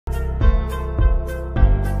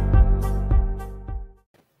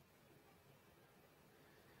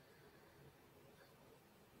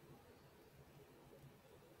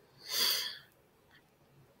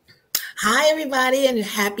Hi, everybody, and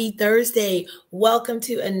happy Thursday. Welcome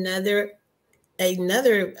to another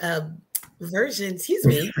version. Excuse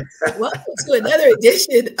me. Welcome to another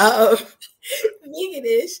edition of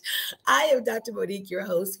Veganish. I am Dr. Monique, your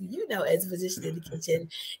host, who you know as a physician in the kitchen.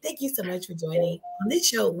 Thank you so much for joining. On this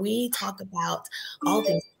show, we talk about all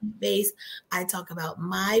things plant-based. I talk about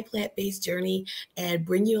my plant-based journey and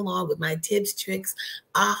bring you along with my tips, tricks,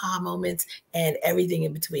 aha moments, and everything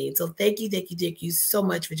in between. So thank you so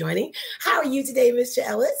much for joining. How are you today, Mr.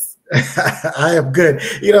 Ellis? I am good.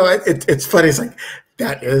 It's funny. It's like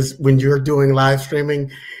that is when you're doing live streaming,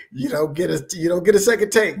 you don't get a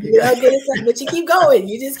second take. You don't get it, but you keep going.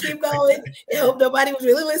 You just keep going. I hope nobody was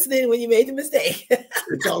really listening when you made the mistake.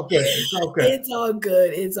 It's all good. It's all good. It's all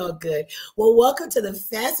good. It's all good. Well, welcome to the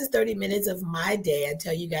fastest 30 minutes of my day. I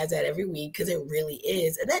tell you guys that every week because it really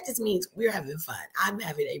is. And that just means we're having fun. I'm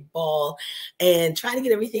having a ball and trying to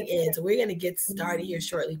get everything in. So we're going to get started here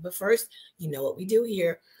shortly. But first, you know what we do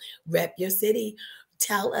here. Rep your city.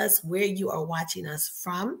 Tell us where you are watching us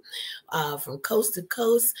from coast to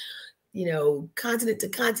coast, continent to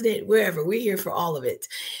continent, wherever. We're here for all of it.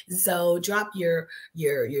 So drop your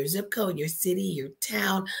zip code, your city, your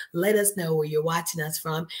town. Let us know where you're watching us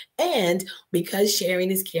from. And because sharing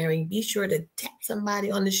is caring, be sure to tap somebody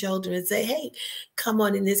on the shoulder and say, hey, come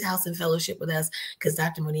on in this house and fellowship with us, because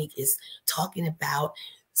Dr. Monique is talking about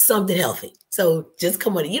something healthy. So just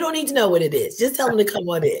come on in. You don't need to know what it is. Just tell them to come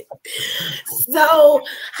on in. So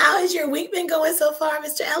how has your week been going so far,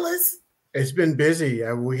 Mr. Ellis? It's been busy.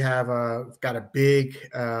 We have got a big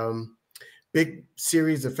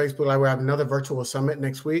series of Facebook Live. We have another virtual summit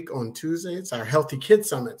next week on Tuesday. It's our Healthy Kids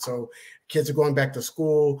Summit. So kids are going back to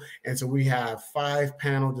school, and so we have 5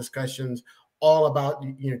 panel discussions all about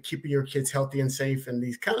keeping your kids healthy and safe, and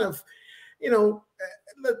these kind of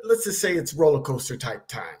let's just say it's roller coaster type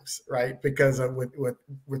times, right? Because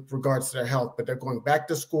with regards to their health, but they're going back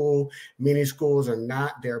to school. Many schools are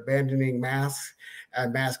not; they're abandoning masks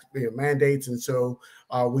and mask mandates, and so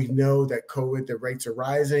we know that COVID, the rates are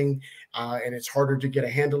rising, and it's harder to get a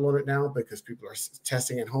handle on it now because people are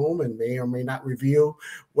testing at home and may or may not reveal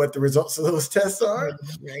what the results of those tests are.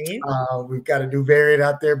 Right. We've got a new variant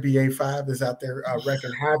out there. BA.5 is out there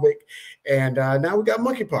wreaking havoc, and now we got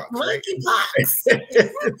monkeypox. Monkeypox.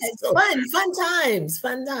 So, fun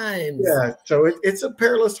times. Yeah, so it's a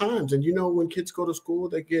perilous times, and when kids go to school,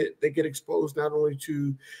 they get exposed not only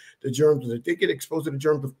to the germs, but they get exposed to the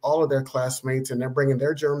germs of all of their classmates, and they're bringing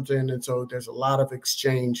their germs in, and so there's a lot of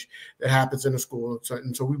exchange that happens in the school.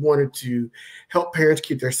 And so we wanted to help parents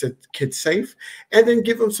keep their kids safe, and then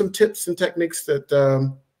give them some tips and techniques that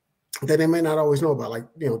they may not always know about, like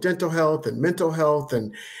dental health and mental health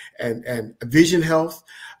and vision health.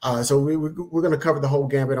 So we're going to cover the whole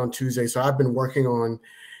gambit on Tuesday. So I've been working on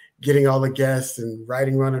getting all the guests and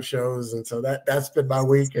writing run-up shows, and so that's been my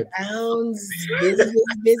week. Sounds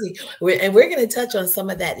busy. And we're going to touch on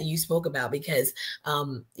some of that you spoke about because,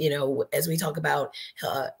 as we talk about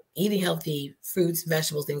eating healthy fruits,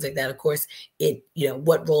 vegetables, things like that, of course,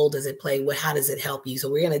 what role does it play? How does it help you?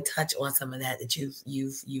 So we're going to touch on some of that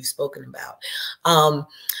you've spoken about.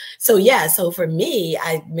 So for me,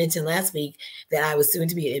 I mentioned last week that I was soon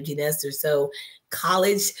to be an empty nester. So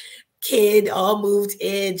college kid all moved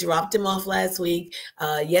in, dropped him off last week.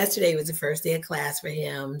 Yesterday was the first day of class for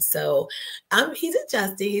him. So he's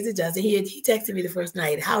adjusting. He texted me the first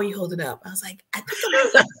night, how are you holding up? I was like, I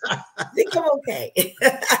think I'm okay.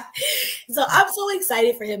 So I'm so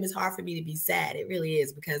excited for him. It's hard for me to be sad. It really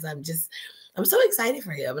is, because I'm so excited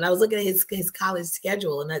for him. And I was looking at his college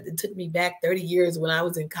schedule, and it took me back 30 years when I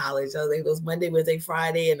was in college. I was like those Monday, Wednesday,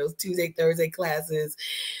 Friday, and those Tuesday, Thursday classes.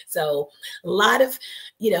 So a lot of,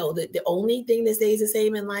 the only thing that stays the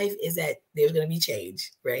same in life is that there's going to be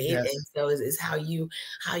change, right? Yes. And so it's how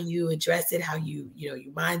you address it, how your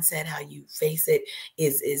mindset, how you face it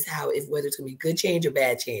is how, whether it's going to be good change or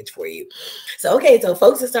bad change for you. So, okay. So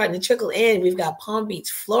folks are starting to trickle in. We've got Palm Beach,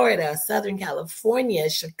 Florida, Southern California,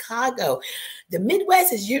 Chicago. The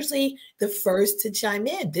Midwest is usually the first to chime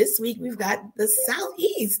in. This week, we've got the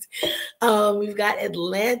Southeast. We've got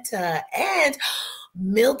Atlanta and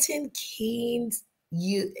Milton Keynes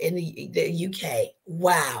in the UK.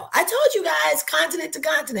 Wow. I told you guys, continent to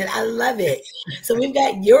continent. I love it. So we've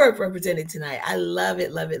got Europe represented tonight. I love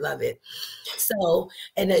it, love it, love it. So,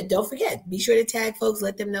 and don't forget, be sure to tag folks,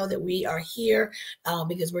 let them know that we are here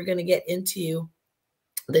because we're going to get into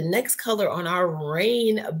the next color on our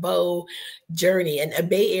rainbow journey and a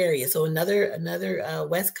Bay Area. So another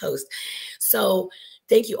West Coast. So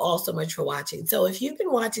thank you all so much for watching. So if you've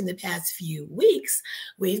been watching the past few weeks,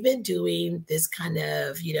 we've been doing this kind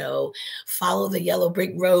of, you know, follow the yellow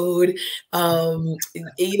brick road,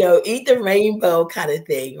 you know, eat the rainbow kind of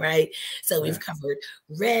thing, right? So we've covered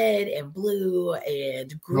red and blue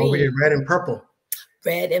and No, we green. did red and purple.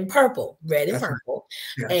 Red and purple, red and That's purple.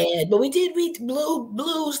 right. Yeah. But we did read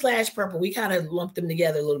blue/purple. We kind of lumped them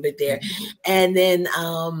together a little bit there. And then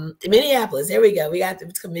Minneapolis, there we go. We got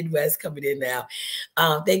the Midwest coming in now.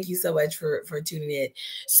 Thank you so much for tuning in.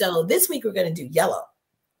 So this week we're going to do yellow.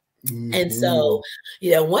 And so,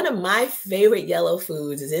 you know, one of my favorite yellow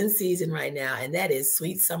foods is in season right now, and that is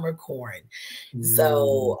sweet summer corn.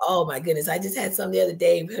 So, oh my goodness, I just had some the other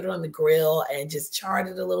day, put it on the grill and just charred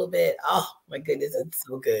it a little bit. Oh my goodness, it's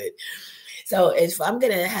so good. So if I'm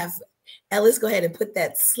going to have Ellis go ahead and put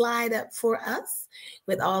that slide up for us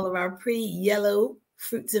with all of our pretty yellow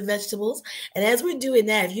fruits and vegetables. And as we're doing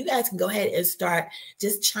that, if you guys can go ahead and start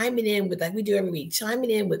just chiming in with, like we do every week,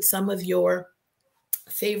 chiming in with some of your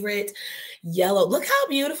favorite yellow. Look how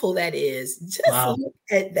beautiful that is. Just look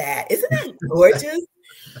at that. Isn't that gorgeous?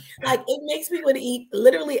 Like, it makes me want to eat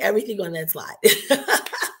literally everything on that slide.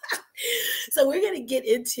 So we're going to get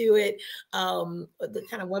into it the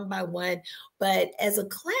kind of one by one, but as a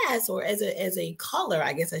class, or as a color,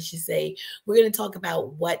 I guess I should say, we're going to talk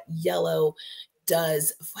about what yellow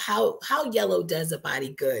does, how yellow does a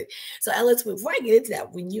body good. So Ellis, before I get into that,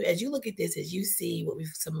 as you look at this, as you see what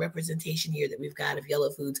we've some representation here that we've got of yellow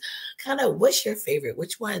foods, kind of what's your favorite?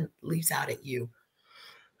 Which one leaps out at you?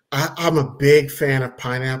 I'm a big fan of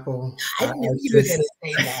pineapple. I knew you were going to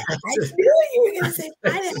say that. I knew you were going to say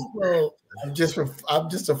pineapple. I'm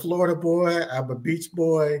just a Florida boy. I'm a beach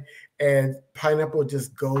boy, and pineapple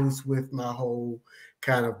just goes with my whole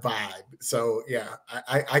kind of vibe. So yeah,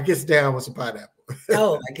 I get down with some pineapple.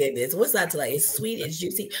 Oh my goodness. What's that to like? It's sweet, it's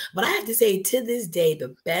juicy. But I have to say, to this day,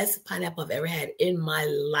 the best pineapple I've ever had in my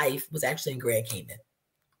life was actually in Grand Cayman.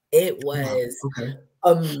 It was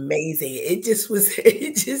amazing. It just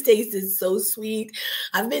tasted so sweet.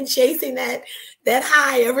 I've been chasing that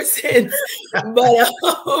high ever since. But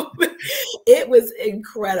it was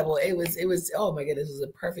incredible. It was, oh my goodness, it was a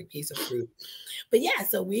perfect piece of fruit. But yeah,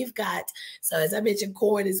 so we've got, so as I mentioned,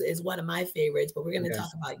 corn is one of my favorites, but we're going to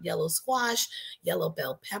talk about yellow squash, yellow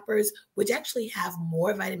bell peppers, which actually have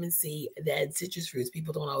more vitamin C than citrus fruits.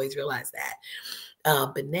 People don't always realize that.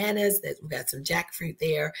 Bananas, that we've got some jackfruit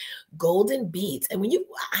there, golden beets. And when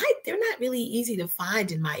they're not really easy to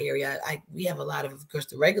find in my area. We have a lot of course,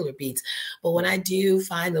 the regular beets, but when I do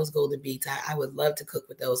find those golden beets, I would love to cook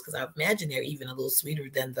with those because I imagine they're even a little sweeter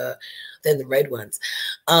than the red ones.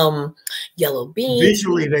 Yellow beans.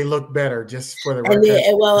 Visually, they look better, just for the record.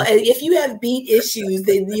 Well, if you have beet issues,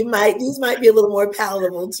 then these might be a little more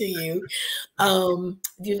palatable to you.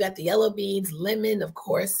 You've got the yellow beans, lemon, of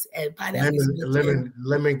course, and pineapple.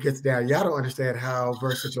 Lemon gets down. Y'all don't understand how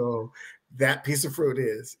versatile that piece of fruit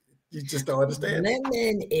is. You just don't understand.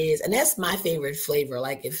 Lemon is, and that's my favorite flavor.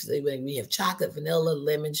 Like when we have chocolate, vanilla,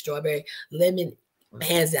 lemon, strawberry, lemon,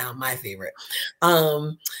 hands down my favorite.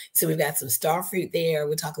 So we've got some star fruit there.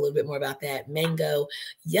 We'll talk a little bit more about that. Mango,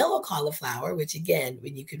 yellow cauliflower, which again,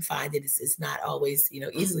 when you can find it, it's not always, you know,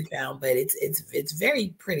 easily found, but it's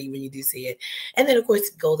very pretty when you do see it. And then of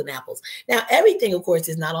course, golden apples. Now, everything of course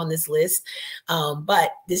is not on this list,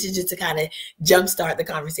 but this is just to kind of jumpstart the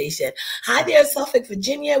conversation. Hi there, Suffolk,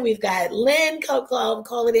 Virginia. We've got Lynn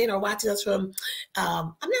calling in or watching us from,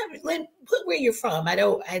 I'm not, Lynn, put where you're from. I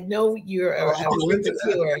know you're I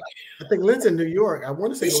think Lynn's in New York. I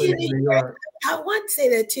want to say Lynn's in New York. I want to say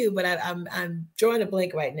that too, but I'm drawing a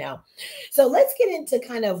blank right now. So let's get into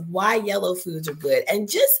kind of why yellow foods are good. And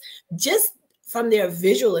just from their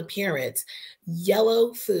visual appearance,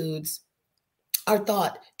 yellow foods are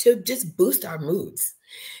thought to just boost our moods.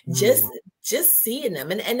 Just seeing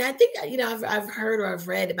them. And I think, you know, I've heard or I've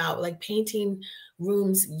read about like painting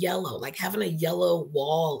rooms yellow, like having a yellow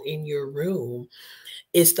wall in your room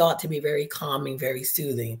is thought to be very calming, very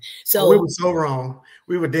soothing. So we were so wrong.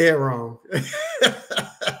 We were dead wrong.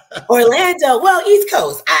 Orlando, well, East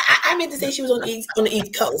Coast. I meant to say she was on the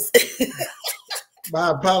East Coast.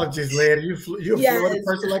 My apologies, lady. You're a Florida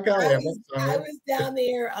person like I am. I was down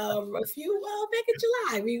there back in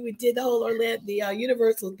July. We did the whole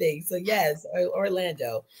Universal thing. So yes,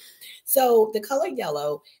 Orlando. So the color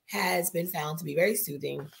yellow has been found to be very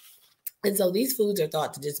soothing. And so these foods are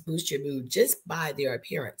thought to just boost your mood just by their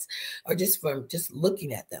appearance or just from just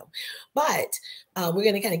looking at them. But we're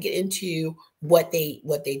going to kind of get into what they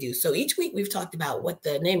do. So each week we've talked about what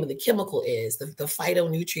the name of the chemical is, the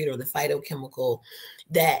phytonutrient or the phytochemical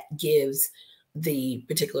that gives the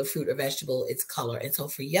particular fruit or vegetable its color. And so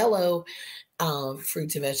for yellow,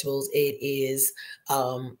 fruits and vegetables. It is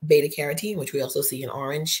beta carotene, which we also see in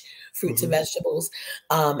orange fruits and vegetables,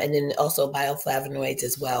 and then also bioflavonoids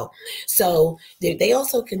as well. So they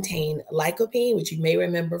also contain lycopene, which you may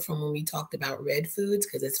remember from when we talked about red foods,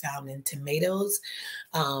 because it's found in tomatoes.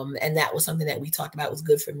 And that was something that we talked about was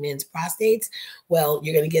good for men's prostates. Well,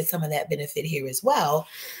 you're going to get some of that benefit here as well.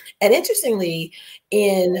 And interestingly,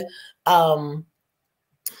 in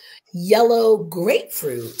yellow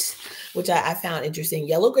grapefruit, which I found interesting.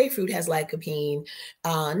 Yellow grapefruit has lycopene,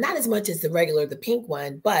 not as much as the pink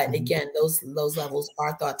one, but again, those levels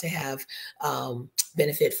are thought to have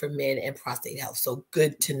benefit for men and prostate health. So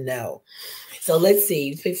good to know. So let's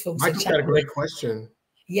see. Michael's got a great question.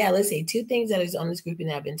 Yeah, let's see. 2 things that is on this grouping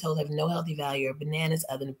that I've been told have no healthy value are bananas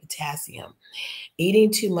other than potassium. Eating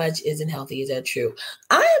too much isn't healthy. Is that true?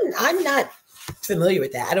 I'm not familiar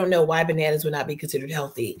with that. I don't know why bananas would not be considered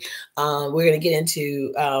healthy. We're going to get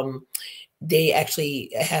into they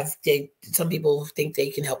actually have, some people think they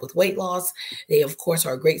can help with weight loss. They, of course,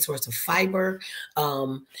 are a great source of fiber.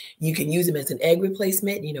 You can use them as an egg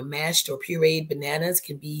replacement. Mashed or pureed bananas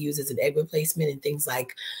can be used as an egg replacement in things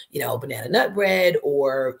like, banana nut bread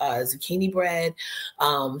or zucchini bread.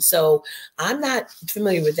 So I'm not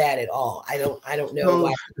familiar with that at all. I don't know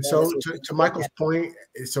why. So to Michael's point,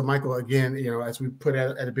 so Michael, again, as we put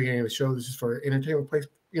at the beginning of the show, this is for entertainment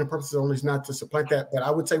purposes only, is not to supplant that. But I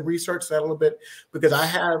would say research that a little bit, because I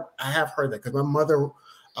have heard that, because my mother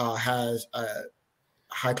has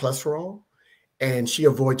high cholesterol and she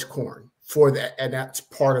avoids corn for that, and that's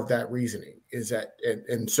part of that reasoning is that,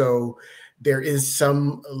 and so there is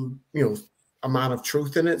some amount of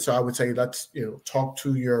truth in it. So I would say let's talk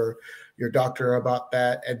to your doctor about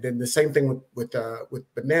that. And then the same thing with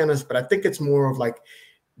bananas, but I think it's more of like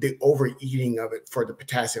the overeating of it for the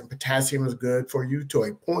potassium. Potassium is good for you to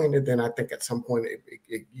a point, and then I think at some point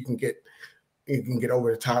you can get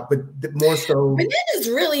over the top. But more so, bananas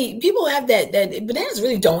really, people have that bananas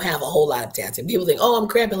really don't have a whole lot of potassium. People think, oh, I'm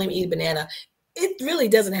cramping, let me eat a banana. It really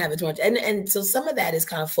doesn't have as much, and so some of that is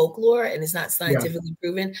kind of folklore and it's not scientifically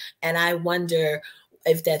proven. And I wonder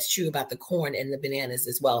if that's true about the corn and the bananas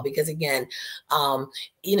as well, because again,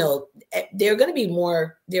 there are going to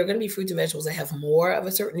be fruits and vegetables that have more of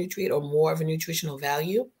a certain nutrient or more of a nutritional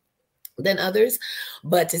value than others.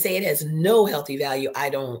 But to say it has no healthy value, I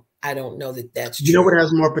don't know that that's true. You know what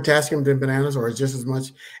has more potassium than bananas, or is just as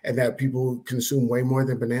much, and that people consume way more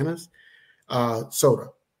than bananas? Soda.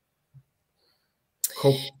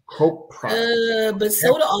 Coke product. But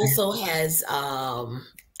soda also has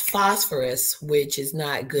phosphorus, which is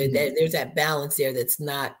not good. There's that balance there that's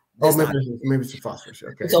not. Maybe it's the phosphorus.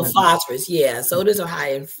 Okay. So phosphorus, yeah. Sodas are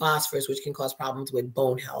high in phosphorus, which can cause problems with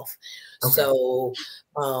bone health. Okay. So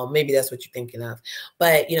maybe that's what you're thinking of.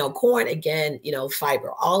 But corn, again,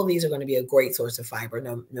 fiber. All of these are going to be a great source of fiber,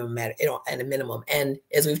 no matter at a minimum. And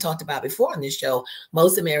as we've talked about before on this show,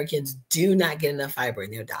 most Americans do not get enough fiber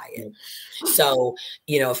in their diet. So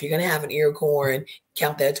if you're going to have an ear of corn,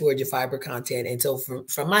 count that towards your fiber content. And so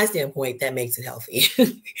from my standpoint, that makes it healthy.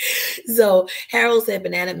 So Harold said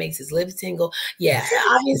banana makes his lips tingle. Yeah,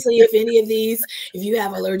 obviously, if you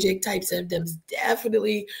have allergic type symptoms,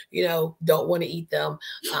 definitely, don't want to eat them.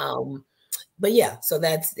 But yeah, so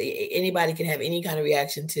that's, anybody can have any kind of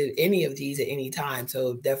reaction to any of these at any time.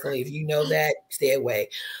 So definitely, if you know that, stay away.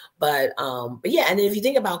 But yeah, and then if you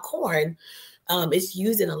think about corn, it's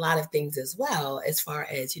used in a lot of things as well, as far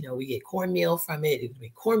as, we get cornmeal from it, it can be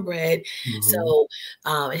cornbread. So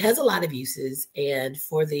it has a lot of uses. And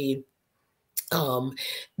for the amount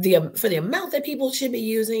that people should be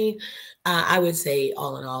using, I would say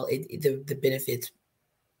all in all, the benefits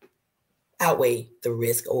outweigh the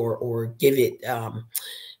risk, or give it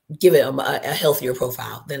a healthier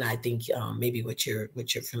profile than I think maybe what you're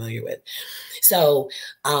familiar with. So,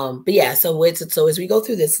 but yeah, so as we go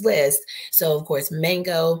through this list, so of course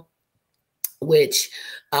mango, which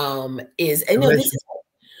is, I know this is.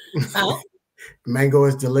 Mango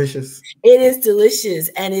is delicious. It is delicious.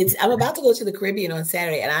 And I'm about to go to the Caribbean on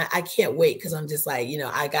Saturday, and I can't wait, because I'm just like,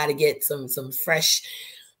 I got to get some fresh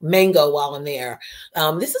mango while I'm there.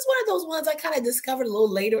 This is one of those ones I kind of discovered a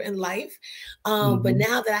little later in life. But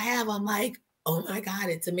now that I have, I'm like, oh my God,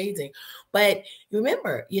 it's amazing. But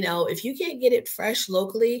remember, if you can't get it fresh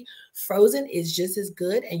locally, frozen is just as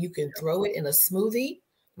good, and you can throw it in a smoothie.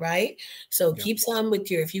 Right. So keep some with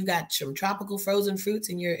if you've got some tropical frozen fruits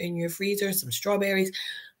in your freezer, some strawberries,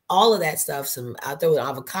 all of that stuff. I'll throw an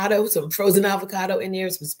avocado, some frozen avocado in there,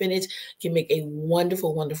 some spinach, can make a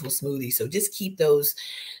wonderful, wonderful smoothie. So just keep those,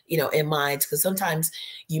 in mind, because sometimes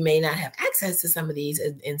you may not have access to some of these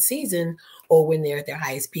in season, or when they're at their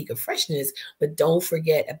highest peak of freshness. But don't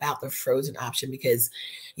forget about the frozen option, because,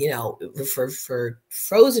 you know, for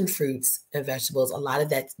frozen fruits and vegetables, a lot of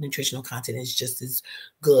that nutritional content is just as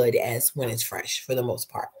good as when it's fresh for the most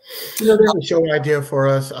part. You know, there's a show idea for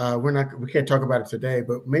us. We can't talk about it today,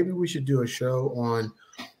 but maybe we should do a show on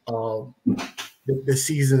the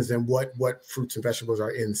seasons and what fruits and vegetables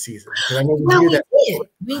are in season. Because I know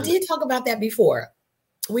we did talk about that before.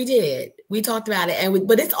 We did. We talked about it,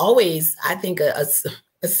 but it's always, I think, a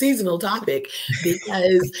seasonal topic,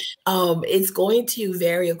 because it's going to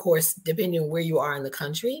vary, of course, depending on where you are in the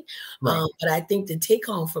country. Right. But I think the take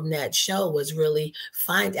home from that show was really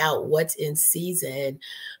find out what's in season,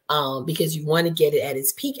 because you want to get it at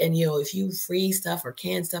its peak. And, you know, if you freeze stuff or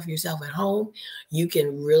can stuff yourself at home, you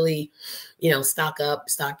can really, you know, stock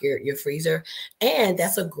your freezer. And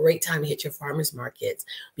that's a great time to hit your farmers markets,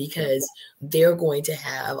 because they're going to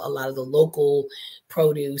have a lot of the local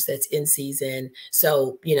produce that's in season.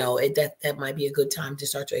 So, you know, that might be a good time to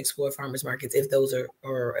start to explore farmers markets if those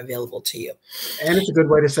are available to you. And it's a good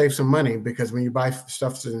way to save some money, because when you buy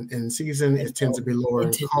stuff in season, it tends to be lower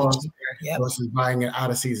in cost versus buying it out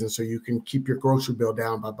of season. So you can keep your grocery bill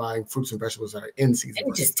down by buying fruits and vegetables that are in season.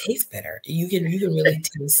 And it just tastes better. You can really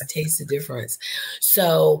taste the difference.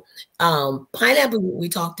 So pineapple, we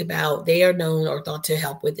talked about, they are known or thought to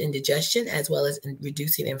help with indigestion as well as in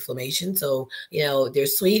reducing inflammation. So, you know, they're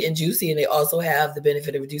sweet and juicy, and they also have the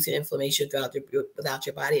benefit of reducing inflammation throughout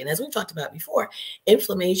your body. And as we talked about before,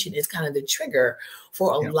 inflammation is kind of the trigger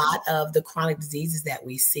for a lot of the chronic diseases that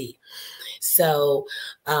we see. So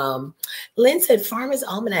Lynn said Farmer's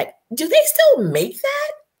Almanac. Do they still make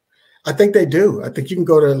that? I think they do. I think you can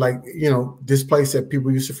go to, like, you know, this place that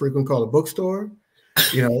people used to frequently call a bookstore.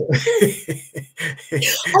 You know, oh,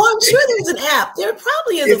 I'm sure there's an app. There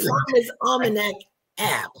probably is a Farmer's Almanac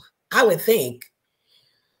app, I would think.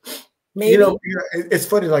 Maybe. You know, it's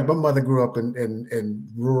funny. Like, my mother grew up in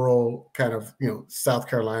rural kind of, you know, South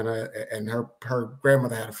Carolina, and her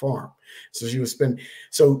grandmother had a farm, so she would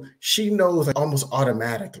so she knows, like, almost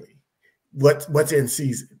automatically what's in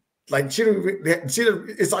season. Like,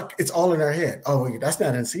 it's like it's all in her head. Oh, wait, that's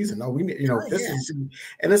not in season. No, we need, you know, this is,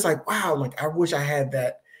 and it's like, wow, like, I wish I had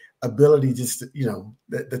that ability, just to, you know,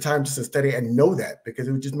 the time just to study and know that, because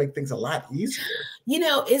it would just make things a lot easier. You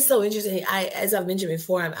know, it's so interesting. As I've mentioned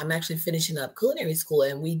before, I'm actually finishing up culinary school,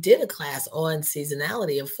 and we did a class on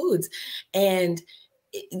seasonality of foods, and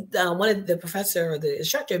one of the professor or the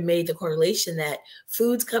instructor made the correlation that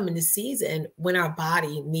foods come into season when our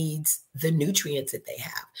body needs the nutrients that they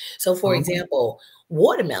have. So, for example,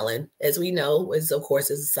 watermelon, as we know, is of course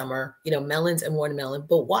is summer. You know, melons and watermelon,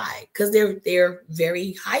 but why? Because they're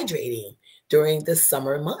very hydrating during the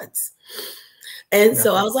summer months. And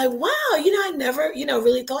so I was like, wow, you know, I never, you know,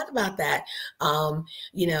 really thought about that.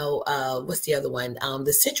 You know, what's the other one?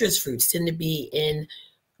 The citrus fruits tend to be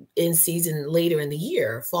in season later in the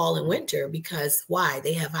year, fall and winter, because why?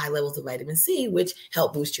 They have high levels of vitamin C, which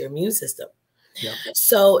help boost your immune system. Yeah.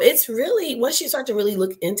 So it's really, once you start to really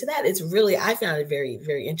look into that, it's really, I found it very,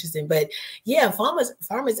 very interesting. But yeah, Farmer's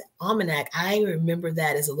Almanac, I remember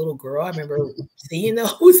that as a little girl. I remember seeing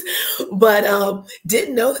those, but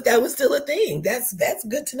didn't know that was still a thing. That's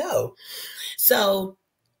good to know. So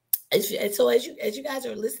as you guys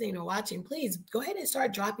are listening or watching, please go ahead and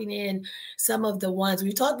start dropping in some of the ones.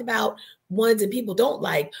 We've talked about ones that people don't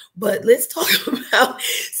like, but let's talk about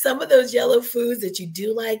some of those yellow foods that you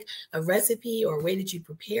do like, a recipe or a way that you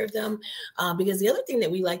prepare them. Because the other thing that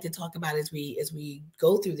we like to talk about as we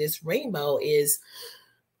go through this rainbow is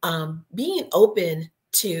being open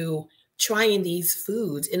to trying these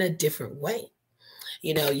foods in a different way.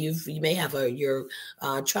 You know, you may have your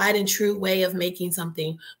tried and true way of making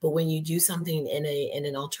something, but when you do something in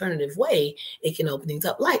an alternative way, it can open things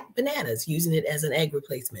up, like bananas, using it as an egg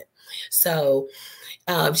replacement. So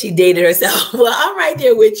she dated herself. Well, I'm right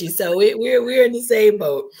there with you. So we're in the same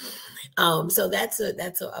boat. So that's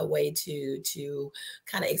a way to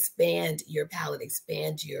kind of expand your palate,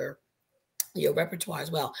 expand your repertoire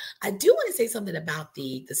as well. I do want to say something about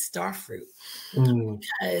the star fruit,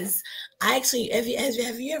 because I actually, have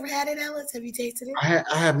you ever had it, Alice? Have you tasted it?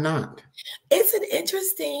 I have not. It's an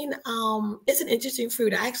interesting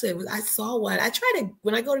fruit. I saw one. I try to,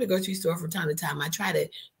 when I go to the grocery store from time to time, I try to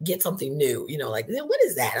get something new, you know, like, what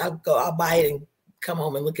is that? I'll buy it and come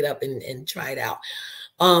home and look it up and try it out.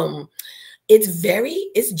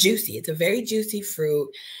 It's juicy. It's a very juicy fruit.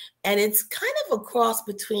 And it's kind of a cross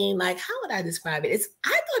between, like, how would I describe it? I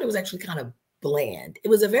thought it was actually kind of bland. It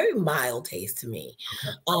was a very mild taste to me.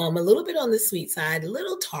 Okay. A little bit on the sweet side, a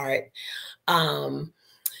little tart.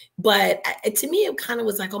 but to me, it kind of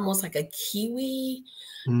was like almost like a kiwi.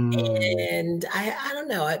 Mm. And I don't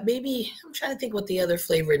know, maybe I'm trying to think what the other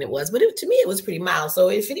flavor in it was, but to me, it was pretty mild. So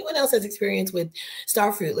if anyone else has experience with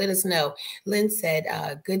star fruit, let us know. Lynn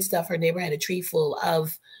said, good stuff. Her neighbor had a tree full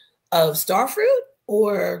of star fruit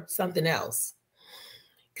or something else.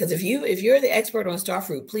 Because if you're the expert on star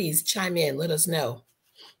fruit, please chime in, let us know.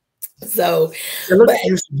 So it but looks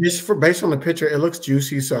juicy just for based on the picture, it looks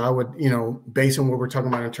juicy. So I would, based on what we're talking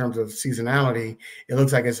about in terms of seasonality, it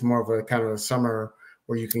looks like it's more of a kind of a summer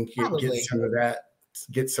where you can get probably. some of that,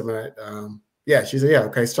 get some of that. Yeah, she said, yeah,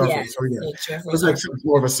 okay, star Yeah, fruit. So yeah, so looks like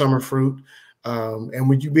more of a summer fruit. And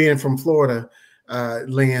with you being from Florida,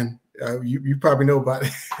 Lynn, you probably know about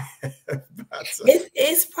it.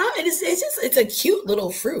 It's probably it's a cute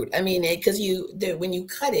little fruit. I mean, because when you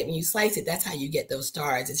cut it, when you slice it, that's how you get those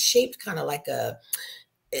stars. It's shaped kind of like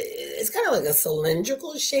it's kind of like a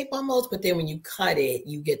cylindrical shape almost, but then when you cut it,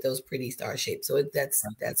 you get those pretty star shapes. So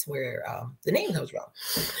that's where the name comes from.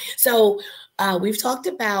 So we've talked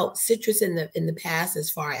about citrus in the past as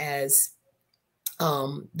far as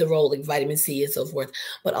the role like vitamin C and so forth,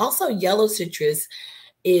 but also yellow citrus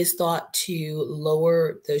is thought to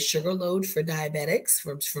lower the sugar load for diabetics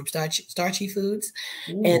from starchy foods.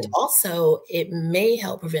 Ooh. And also it may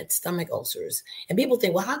help prevent stomach ulcers. And people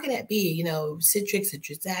think, well, how can that be? Citric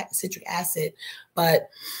acid, but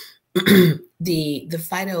the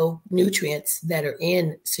phytonutrients that are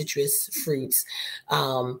in citrus fruits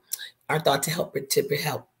are thought to help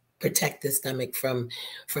protect the stomach from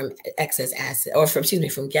excess acid or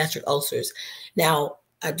from gastric ulcers. Now,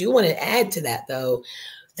 I do want to add to that, though,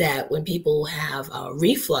 that when people have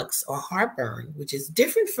reflux or heartburn, which is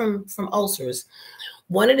different from ulcers,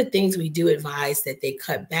 one of the things we do advise that they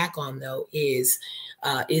cut back on, though, is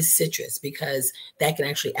citrus, because that can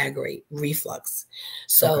actually aggravate reflux.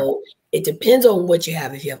 So it depends on what you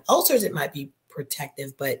have. If you have ulcers, it might be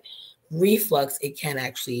protective, but reflux, it can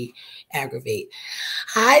actually aggravate.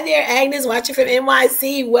 Hi there, Agnes, watching from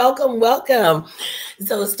NYC. Welcome, welcome.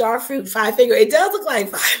 So star fruit, 5 finger. It does look like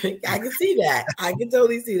 5. I can see that. I can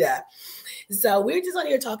totally see that. So we're just on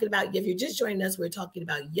here talking about, if you're just joining us, we're talking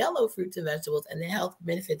about yellow fruits and vegetables and the health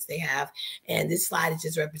benefits they have. And this slide is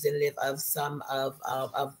just representative of some of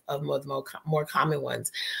more common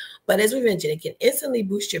ones. But as we mentioned, it can instantly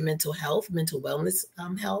boost your mental health, mental wellness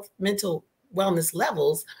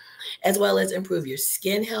levels, as well as improve your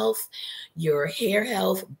skin health, your hair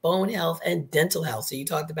health, bone health, and dental health. So you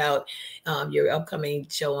talked about your upcoming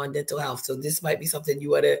show on dental health. So this might be something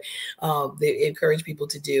you want to encourage people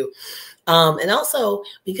to do. And also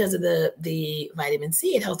because of the vitamin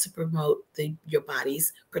C, it helps to promote your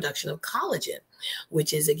body's production of collagen,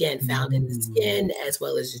 which is again found in the skin as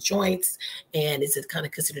well as the joints, and it's kind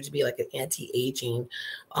of considered to be like an anti-aging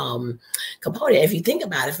component. If you think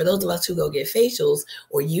about it, for those of us who go get facials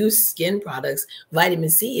or use skin products, vitamin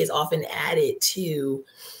C is often added to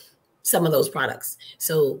some of those products.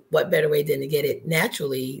 So what better way than to get it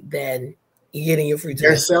naturally than getting your fruits?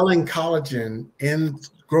 They're selling collagen in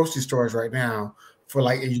grocery stores right now for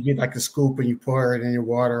like, you get like a scoop and you pour it in your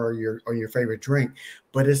water or your favorite drink,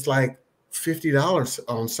 but it's like $50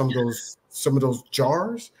 on some of those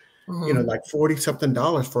jars. Like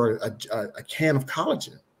 $40-something for a can of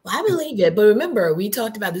collagen. Well, I believe it, but remember, we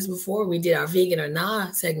talked about this before. We did our vegan or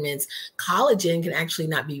not segments. Collagen can actually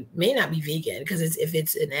may not be vegan because if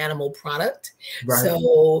it's an animal product. Right.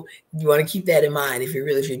 So you want to keep that in mind. If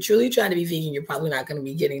you're truly trying to be vegan, you're probably not going to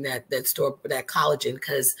be getting that collagen,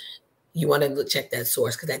 because you want to check that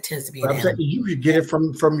source, because that tends to be. You could get it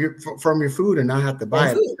from your food and not have to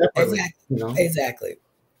buy it separately. Exactly. Exactly.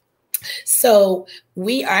 So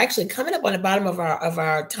we are actually coming up on the bottom of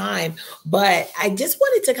our time, but I just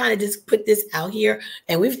wanted to kind of just put this out here.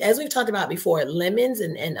 And as we've talked about before, lemons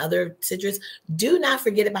and other citrus, do not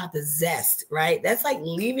forget about the zest, right? That's like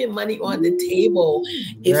leaving money on the table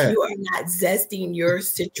if you are not zesting your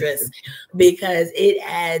citrus, because it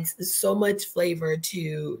adds so much flavor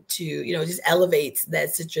to just elevates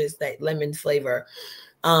that citrus, that lemon flavor.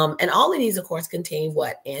 And all of these, of course, contain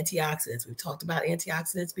what? Antioxidants. We've talked about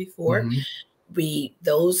antioxidants before.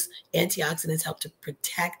 Those antioxidants help to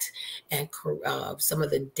protect and some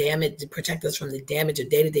of the damage, to protect us from the damage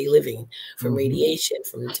of day-to-day living, from radiation,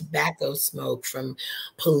 from tobacco smoke, from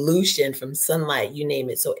pollution, from sunlight, you name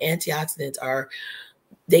it. So antioxidants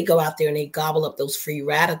they go out there and they gobble up those free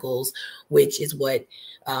radicals, which is what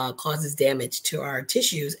causes damage to our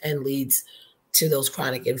tissues and leads to those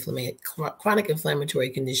chronic inflammatory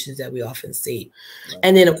conditions that we often see. Right.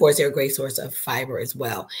 And then, of course, they're a great source of fiber as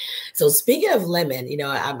well. So speaking of lemon,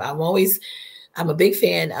 I'm always I'm a big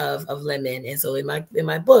fan of lemon. And so in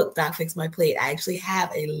my book, Doc Fix My Plate, I actually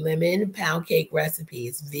have a lemon pound cake recipe.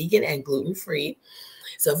 It's vegan and gluten-free.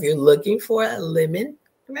 So if you're looking for a lemon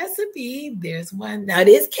recipe, there's one. Now it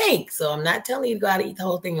is cake, so I'm not telling you to go out and eat the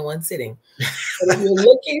whole thing in one sitting. But if you're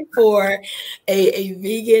looking for a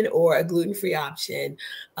vegan or a gluten-free option,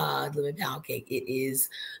 lemon pound cake, it is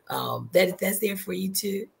that's there for you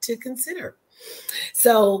to consider.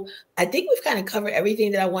 So I think we've kind of covered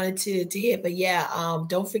everything that I wanted to hit. But yeah,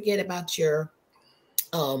 don't forget about your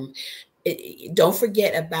don't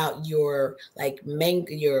forget about your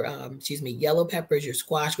excuse me, yellow peppers, your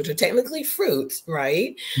squash, which are technically fruits,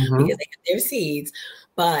 right? Because they're seeds.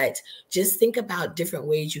 But just think about different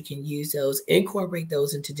ways you can use those, incorporate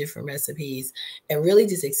those into different recipes, and really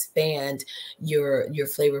just expand your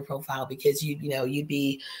flavor profile, because you'd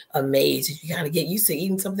be amazed if you kind of get used to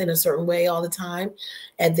eating something a certain way all the time.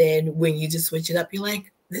 And then when you just switch it up, you're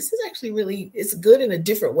like, this is actually really, it's good in a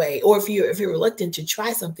different way. Or if you're reluctant to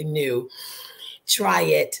try something new, try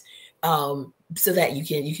it so that you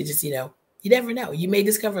can just, you never know. You may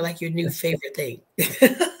discover like your new favorite thing.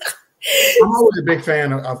 I'm always a big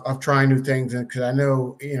fan of trying new things, and because I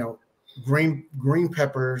know, green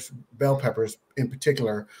peppers, bell peppers in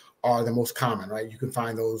particular, are the most common, right? You can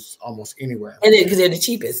find those almost anywhere. And because they're the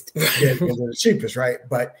cheapest. They're the cheapest, right?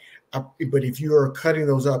 But if you are cutting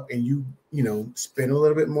those up and you spend a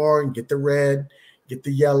little bit more and get the red, get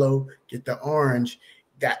the yellow, get the orange,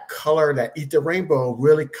 that color, that eat the rainbow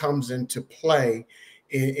really comes into play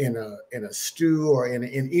in a stew or in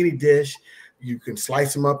any dish. You can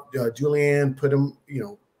slice them up, julienne, put them,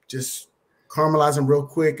 just caramelize them real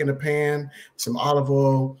quick in a pan, some olive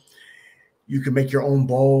oil. You can make your own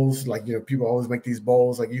bowls. Like, people always make these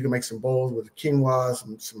bowls. Like, you can make some bowls with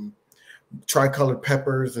quinoa, some tricolored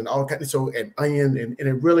peppers and all kinds, and onion. And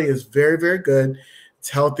it really is very, very good. It's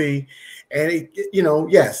healthy. And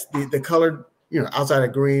yes, the colored, outside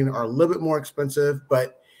of green are a little bit more expensive,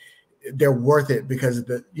 but they're worth it because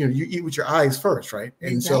you eat with your eyes first, right?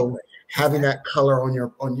 And exactly. So having that color in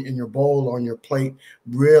your bowl or on your plate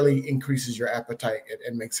really increases your appetite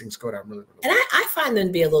and makes things go down really, really well. And I find them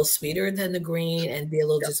to be a little sweeter than the green, and be a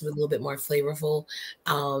little just a little bit more flavorful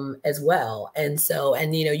as well. And so,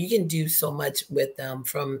 you can do so much with them,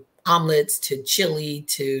 from omelets to chili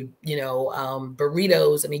to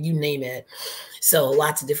burritos. I mean, you name it. So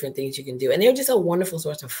lots of different things you can do, and they're just a wonderful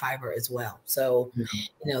source of fiber as well. So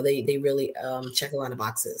they really check a lot of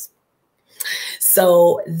boxes.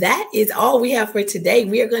 So that is all we have for today.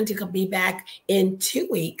 We are going to be back in 2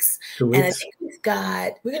 weeks. And I think we've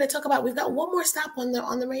got one more stop on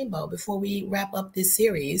the rainbow before we wrap up this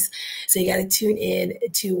series. So you got to tune in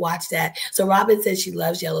to watch that. So Robin says she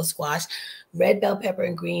loves yellow squash, red bell pepper,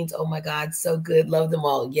 and greens. Oh my God, so good. Love them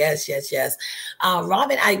all. Yes, yes, yes.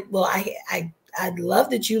 Robin, I'd love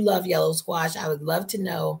that you love yellow squash. I would love to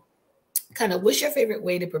know kind of what's your favorite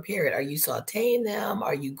way to prepare it. Are you sauteing them?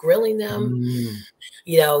 Are you grilling them?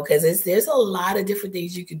 Because there's a lot of different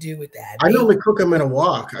things you could do with that. I normally cook them in a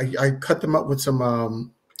wok. I cut them up with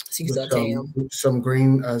some so you saute them with some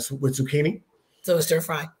green with zucchini. So a stir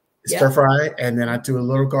fry. Stir fry, and then I do a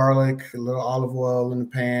little garlic, a little olive oil in the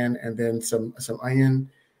pan, and then some onion,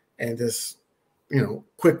 and just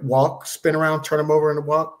quick wok, spin around, turn them over in the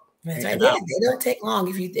wok. That's right. They don't take long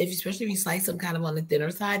especially if you slice them kind of on the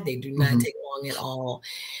thinner side. They do not take long at all.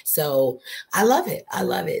 So I love it. I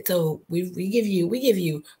love it. So we give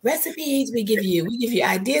you recipes. We give you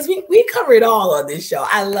ideas. We cover it all on this show.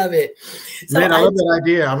 I love it. So man, I love that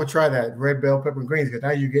idea. I'm gonna try that red bell pepper and greens, because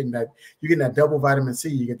now you're getting that double vitamin C.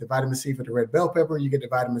 You get the vitamin C for the red bell pepper. You get the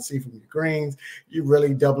vitamin C from your greens. You're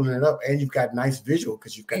really doubling it up, and you've got nice visual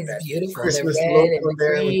because you've got that beautiful Christmas red look and on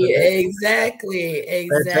there. Exactly.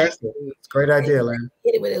 Fantastic. It's a great idea, Lynn.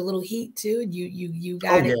 Get it with a little heat too. You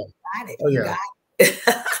got it. You got it. You got it.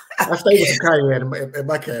 I stay with some cayenne in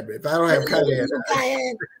my cabinet. If I don't have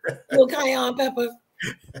cayenne, little cayenne pepper.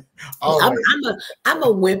 I'm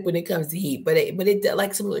a wimp when it comes to heat, but it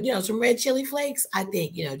like some red chili flakes. I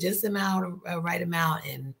think just the right amount,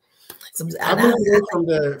 and some. I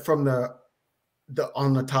moved from the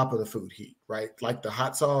on the top of the food heat, right? Like the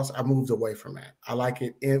hot sauce, I moved away from that. I like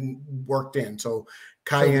it worked in. So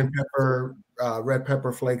cayenne pepper, red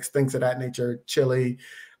pepper flakes, things of that nature, chili,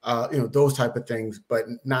 those type of things, but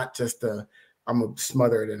not just I'm gonna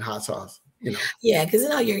smother it in hot sauce. Yeah, because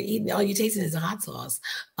then all you're tasting is the hot sauce.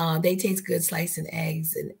 They taste good. Slicing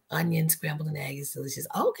eggs and onions, scrambled an egg is delicious.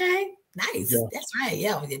 Okay, nice. Yeah. That's right.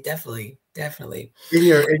 Yeah, definitely. In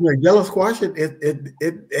your yellow squash,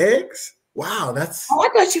 it eggs. Wow, that's. Oh, I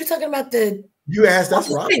thought you were talking about the You asked, that's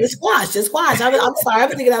right. right. The squash. I'm sorry, I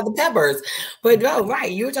was thinking out the peppers, but no, right.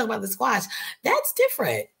 You were talking about the squash. That's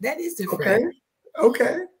different. That is different.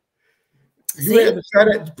 Okay. You See? had to try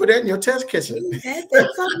that, put that in your test kitchen.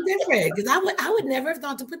 That's something different, because I would never have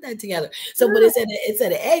thought to put that together. So, but instead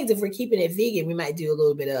of eggs, if we're keeping it vegan, we might do a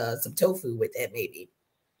little bit of some tofu with that, maybe.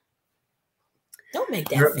 Don't make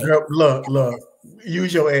that face. Look.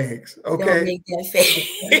 Use your eggs, okay? Don't make that face.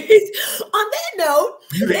 On that note,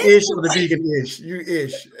 you the ish or the vegan ish. You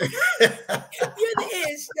ish. You're the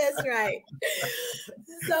ish. That's right.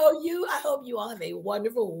 So I hope you all have a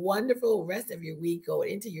wonderful, wonderful rest of your week going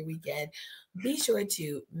into your weekend. Be sure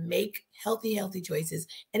to make healthy choices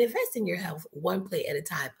and invest in your health one plate at a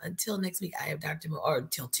time. Until next week, I am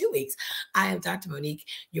until 2 weeks, I am Dr. Monique,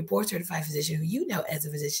 your board certified physician who you know as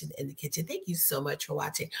a physician in the kitchen. Thank you so much for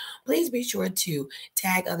watching. Please be sure to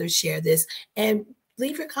tag others, share this, and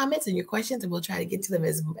leave your comments and your questions, and we'll try to get to them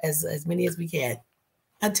as many as we can.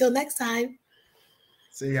 Until next time.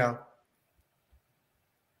 See y'all.